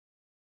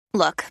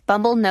Look,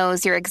 Bumble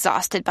knows you're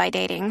exhausted by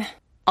dating.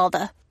 All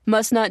the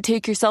must not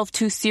take yourself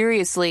too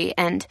seriously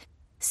and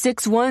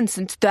 6'1"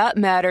 since that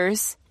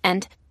matters.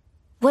 And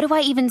what do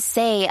I even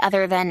say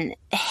other than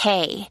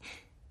hey?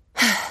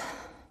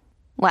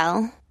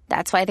 Well,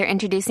 that's why they're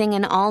introducing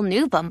an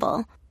all-new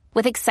Bumble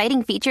with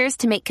exciting features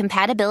to make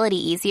compatibility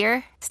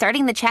easier,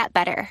 starting the chat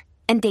better,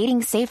 and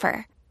dating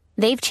safer.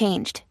 They've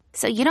changed,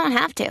 so you don't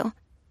have to.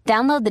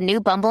 Download the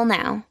new Bumble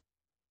now.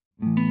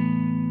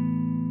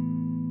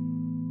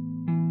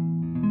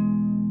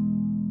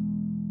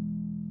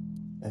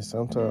 And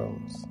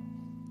sometimes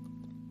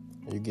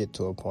you get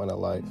to a point of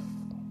life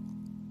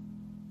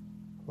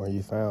where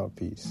you found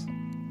peace,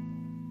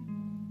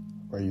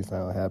 where you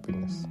found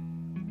happiness,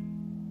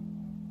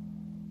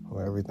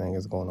 where everything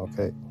is going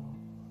okay.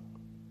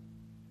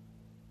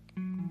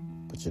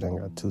 But you done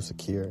got too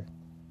secure.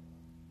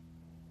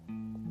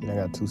 You done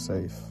got too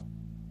safe.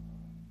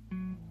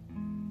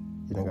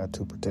 You done got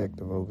too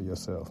protective over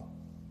yourself.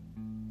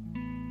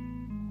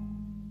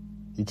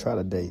 You try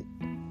to date,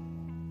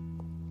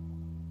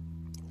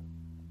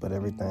 but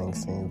everything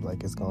seems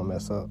like it's gonna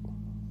mess up.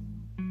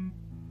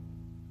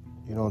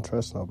 You don't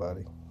trust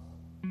nobody.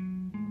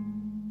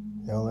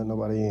 You don't let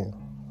nobody in.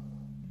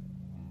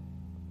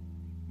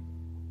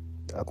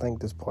 I think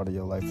this part of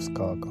your life is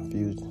called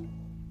confusion.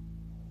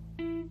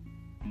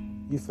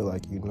 You feel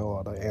like you know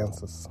all the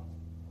answers,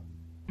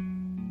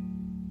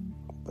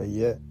 but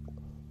yet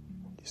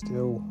you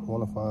still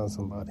want to find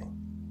somebody.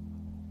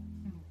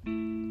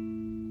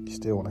 You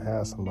still want to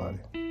have somebody.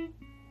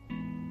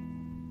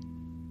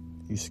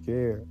 You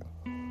scared.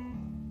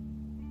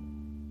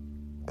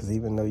 Because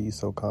even though you're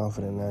so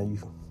confident now,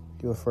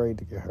 you're afraid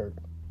to get hurt.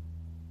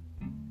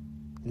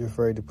 You're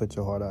afraid to put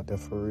your heart out there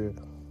for real.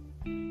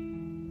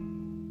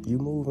 You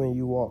move and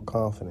you walk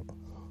confident.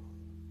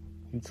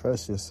 You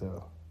trust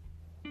yourself.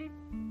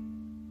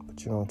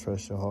 But you don't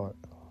trust your heart.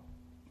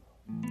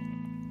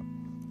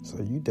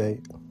 So you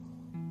date.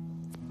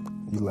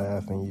 You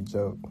laugh and you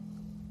joke.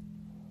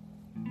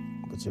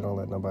 But you don't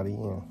let nobody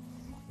in.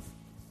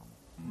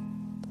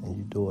 And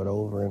you do it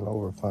over and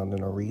over,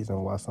 finding a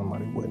reason why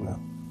somebody wouldn't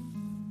have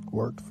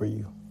worked for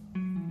you.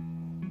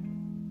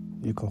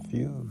 You're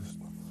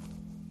confused.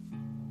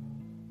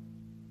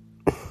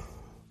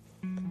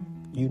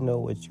 You know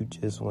what you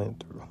just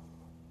went through.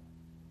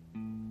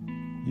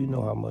 You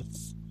know how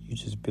much you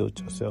just built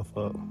yourself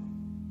up.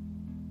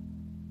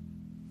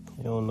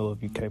 You don't know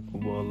if you're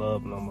capable of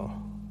love no more.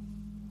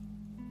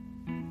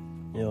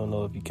 You don't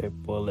know if you're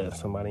capable of letting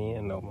somebody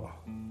in no more.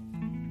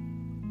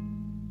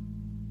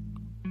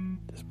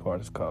 This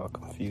part is called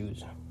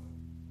confusion.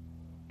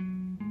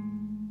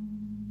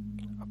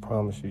 I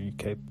promise you, you're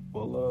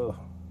capable of love.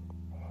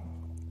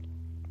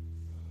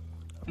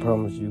 I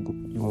promise you,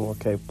 you're more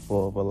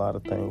capable of a lot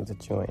of things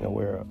that you ain't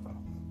aware of.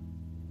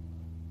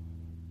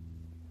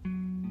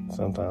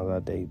 Sometimes I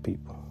date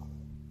people,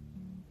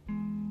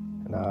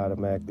 and I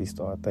automatically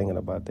start thinking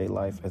about their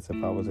life as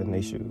if I was in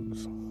their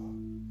shoes.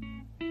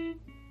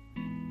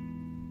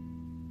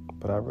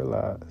 But I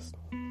realized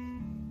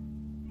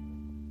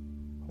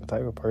the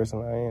type of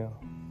person I am,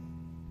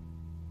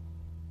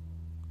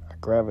 I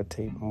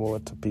gravitate more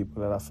to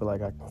people that I feel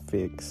like I can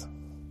fix.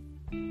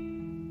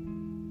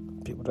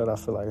 People that I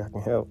feel like I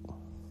can help.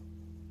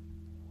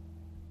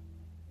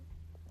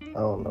 I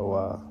don't know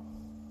why.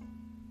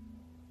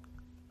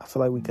 I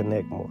feel like we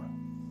connect more.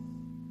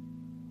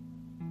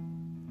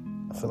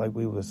 I feel like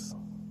we was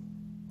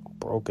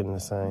broken the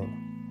same.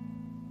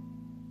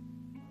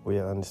 We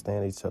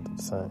understand each other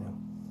the same.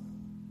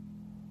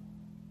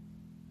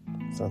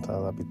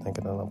 Sometimes I be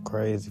thinking that I'm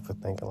crazy for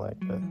thinking like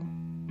that.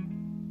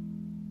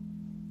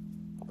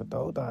 But the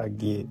older I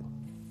get,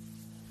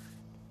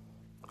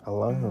 I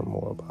learn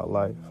more about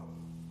life.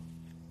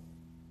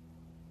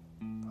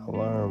 I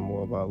learn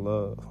more about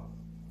love.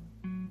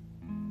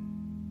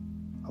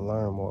 I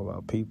learn more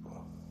about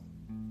people.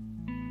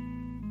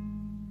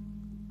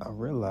 I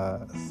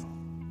realize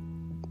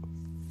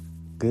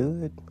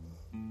good,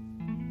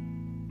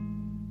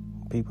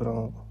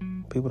 people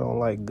don't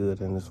like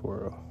good in this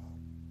world.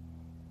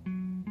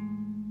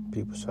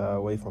 People shy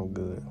away from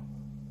good.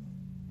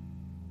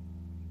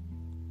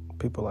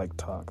 People like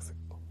toxic.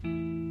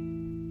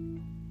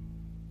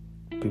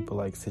 People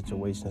like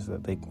situations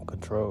that they can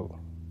control.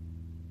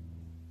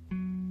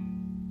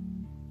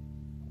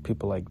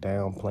 People like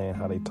downplaying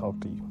how they talk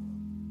to you.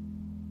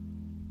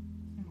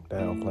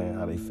 Downplaying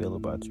how they feel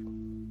about you.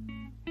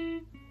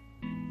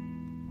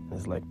 And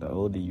it's like the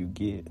older you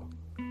get,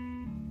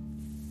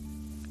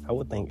 I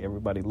would think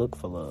everybody look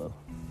for love.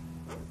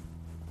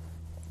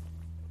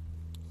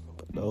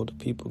 But the older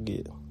people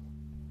get,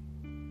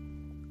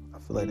 I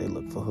feel like they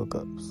look for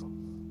hookups,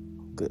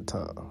 good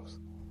times,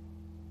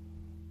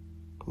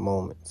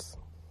 moments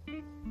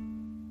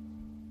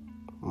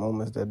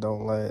that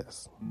don't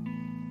last.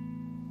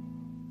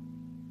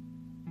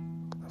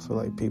 I feel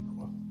like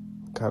people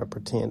gotta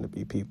pretend to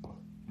be people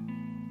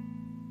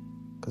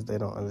because they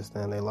don't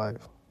understand their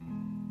life.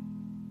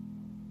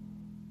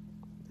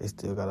 They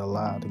still gotta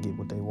lie to get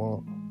what they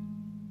want.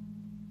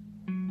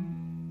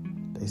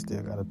 They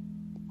still gotta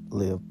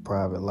live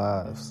private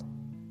lives,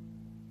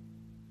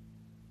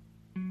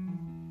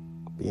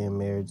 be in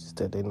marriages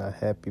that they're not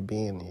happy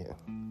being in,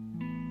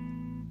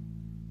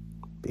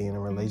 be in a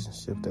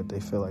relationship that they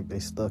feel like they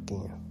stuck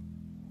in.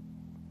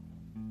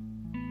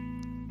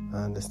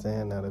 I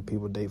understand now that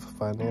people date for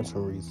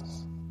financial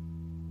reasons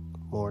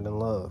more than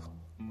love.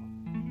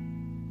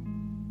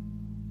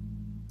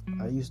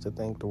 I used to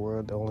think the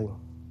world only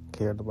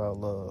cared about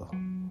love.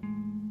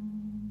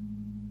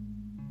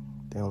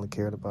 They only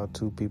cared about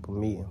two people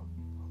meeting,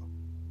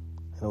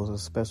 and it was a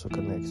special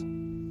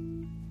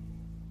connection,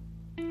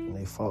 and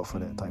they fought for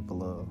that type of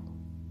love.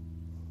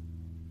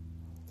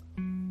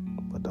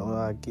 But the older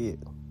I get,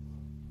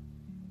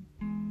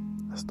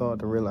 I start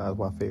to realize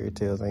why fairy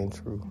tales ain't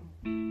true.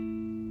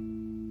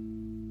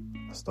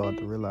 I start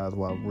to realize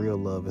why real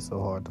love is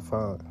so hard to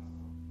find.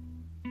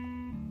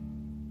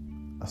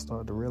 I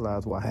start to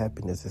realize why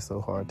happiness is so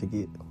hard to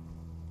get.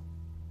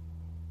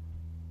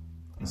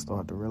 I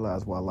start to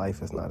realize why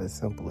life is not as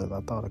simple as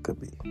I thought it could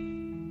be.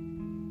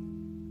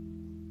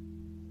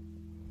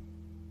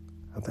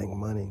 I think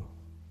money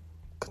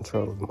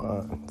controls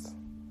minds.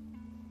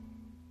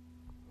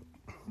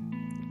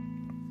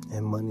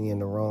 And money in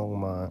the wrong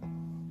mind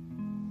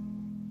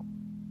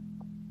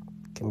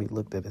can be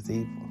looked at as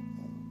evil.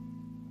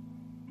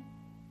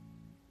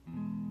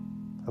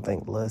 I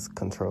think lust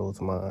controls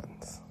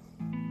minds.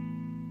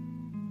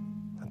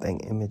 I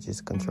think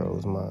images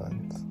controls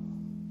minds.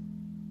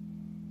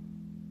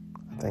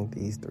 I think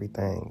these three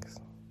things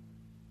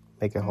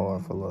make it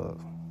hard for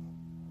love.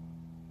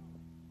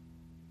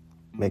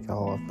 Make it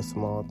hard for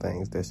small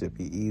things that should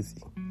be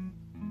easy.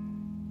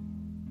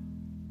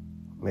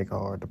 Make it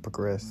hard to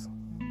progress.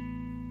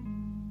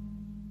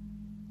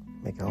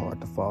 Make it hard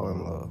to fall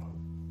in love.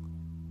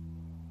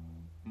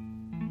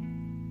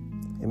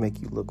 It make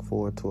you look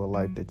forward to a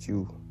life that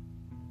you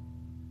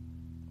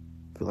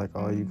feel like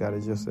all you got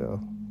is yourself.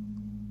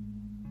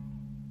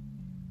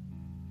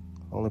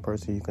 The only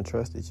person you can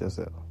trust is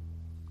yourself.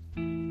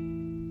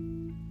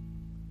 You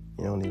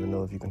don't even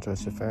know if you can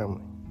trust your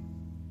family.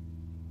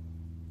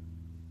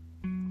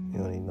 You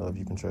don't even know if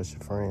you can trust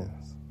your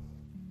friends.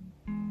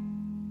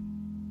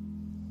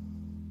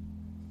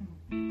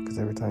 Because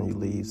every time you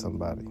leave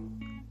somebody,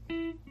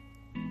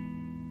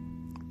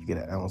 you get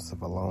an ounce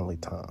of a lonely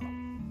time.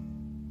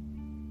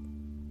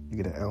 You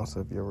get an ounce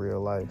of your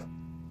real life.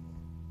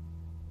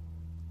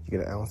 You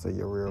get an ounce of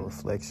your real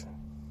reflection.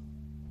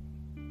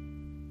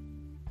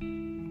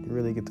 You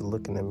really get to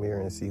look in the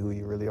mirror and see who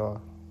you really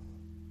are.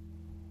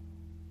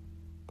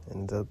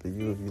 And it's up to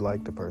you if you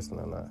like the person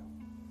or not.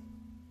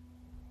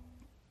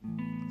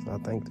 So I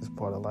think this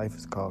part of life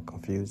is called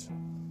confusion.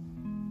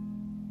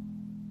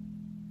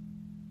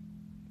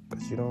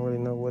 Because you don't really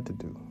know what to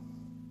do.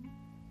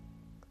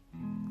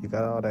 You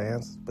got all the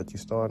answers, but you're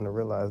starting to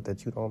realize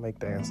that you don't make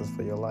the answers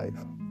for your life.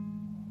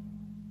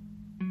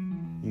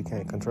 You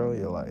can't control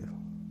your life.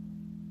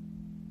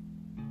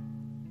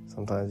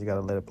 Sometimes you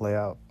gotta let it play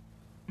out.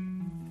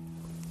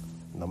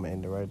 And I'm gonna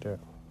end it right there.